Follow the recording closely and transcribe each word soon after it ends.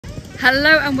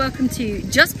Hello and welcome to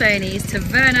Just Bernie's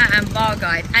Taverna and Bar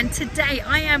Guide, and today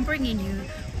I am bringing you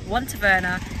one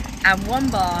taverna and one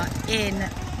bar in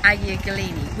Agia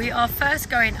Galini. We are first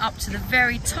going up to the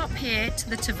very top here to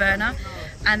the taverna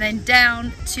and then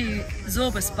down to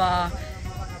Zorbas bar.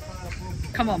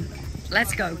 Come on,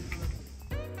 let's go.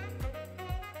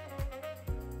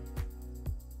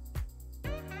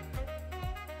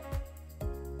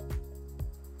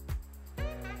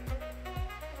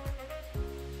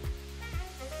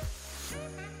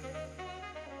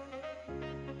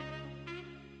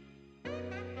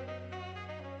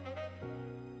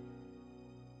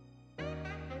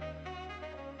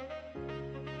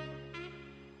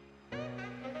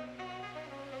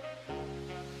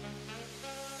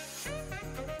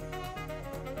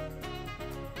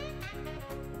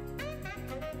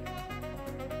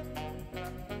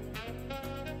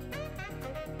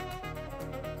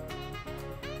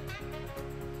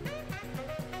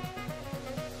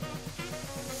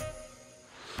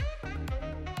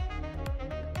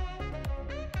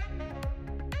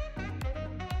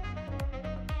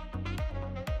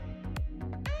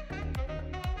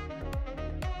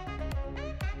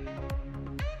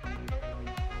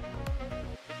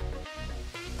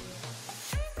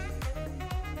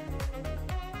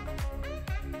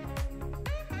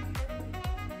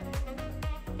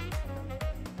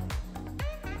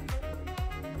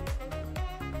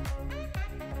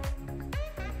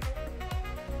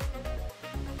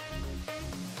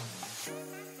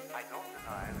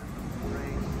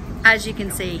 As you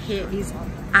can see, here is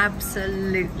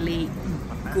absolutely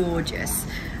gorgeous.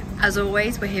 As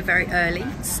always, we're here very early,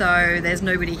 so there's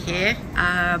nobody here,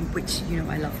 which, you know,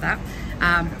 I love that.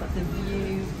 But the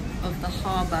view of the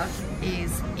harbour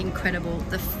is incredible.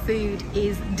 The food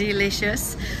is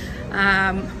delicious.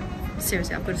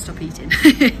 Seriously, I've got to stop eating.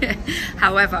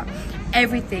 However,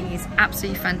 everything is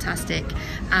absolutely fantastic.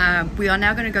 We are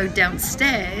now going to go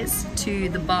downstairs to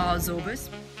the bar Zorbas.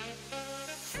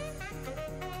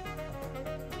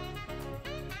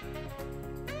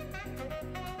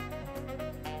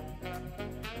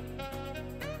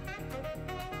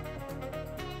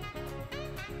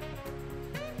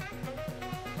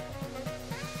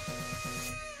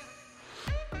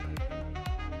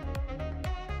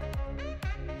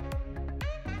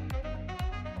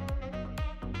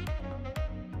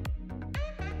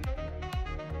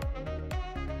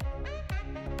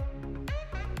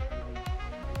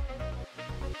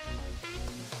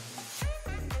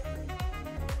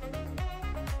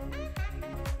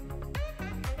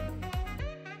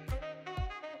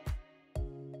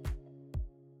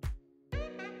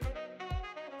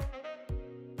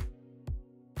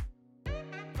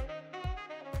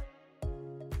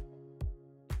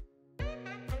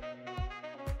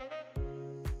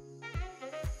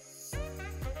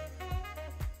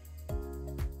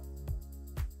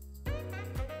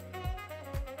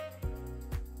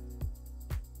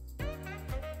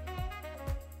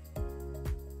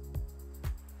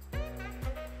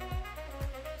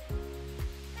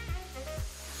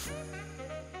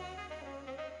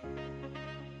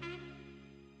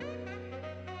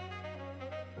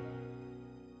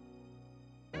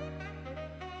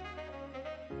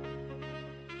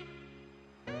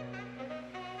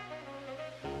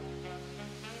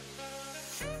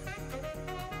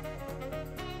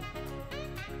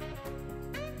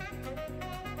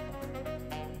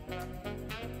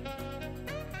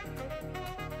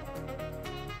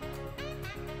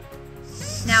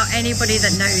 Now, anybody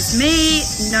that knows me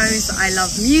knows that I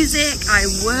love music. I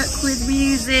work with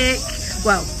music,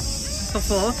 well,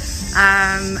 before.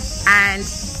 And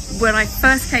when I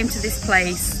first came to this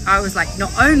place, I was like,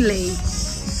 not only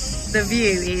the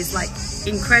view is like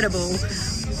incredible,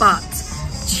 but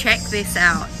check this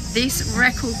out. This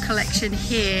record collection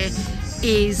here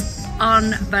is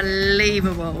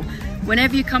unbelievable.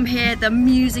 Whenever you come here, the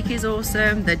music is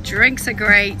awesome, the drinks are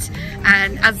great,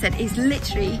 and as I said, it's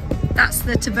literally, that's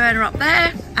the taverna up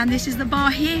there, and this is the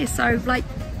bar here. So, like,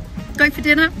 go for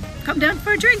dinner, come down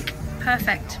for a drink.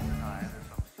 Perfect. There's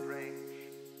some strange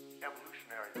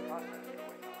evolutionary process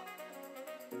going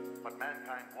on, but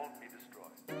mankind won't be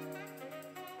destroyed. The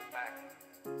fact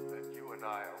that you and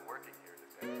I are working here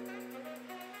today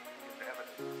is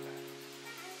evidence of that.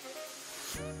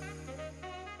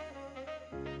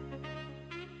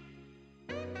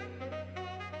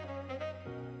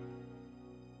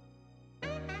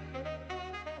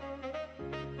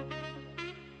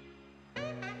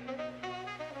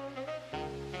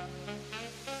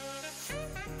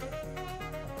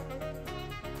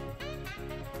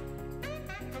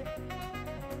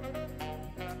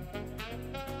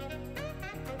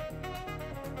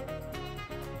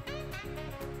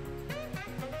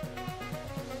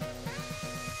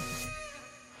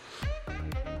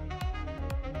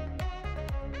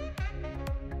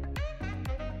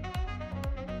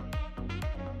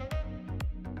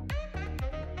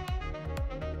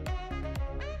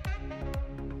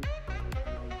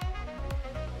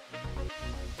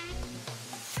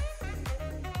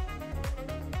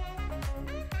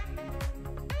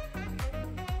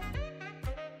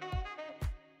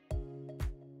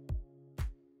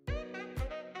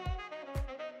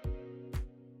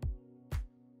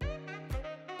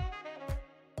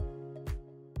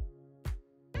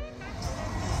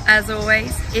 as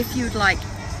always, if you'd like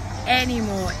any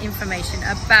more information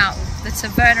about the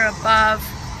taverna above,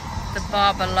 the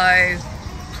bar below,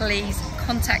 please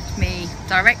contact me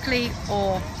directly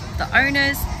or the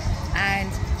owners, and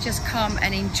just come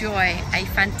and enjoy a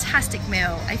fantastic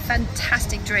meal, a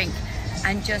fantastic drink,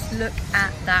 and just look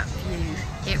at that view.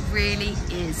 It really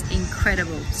is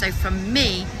incredible. So from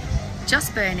me,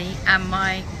 Just Bernie, and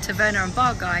my Taverna and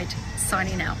Bar Guide,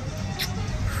 signing out.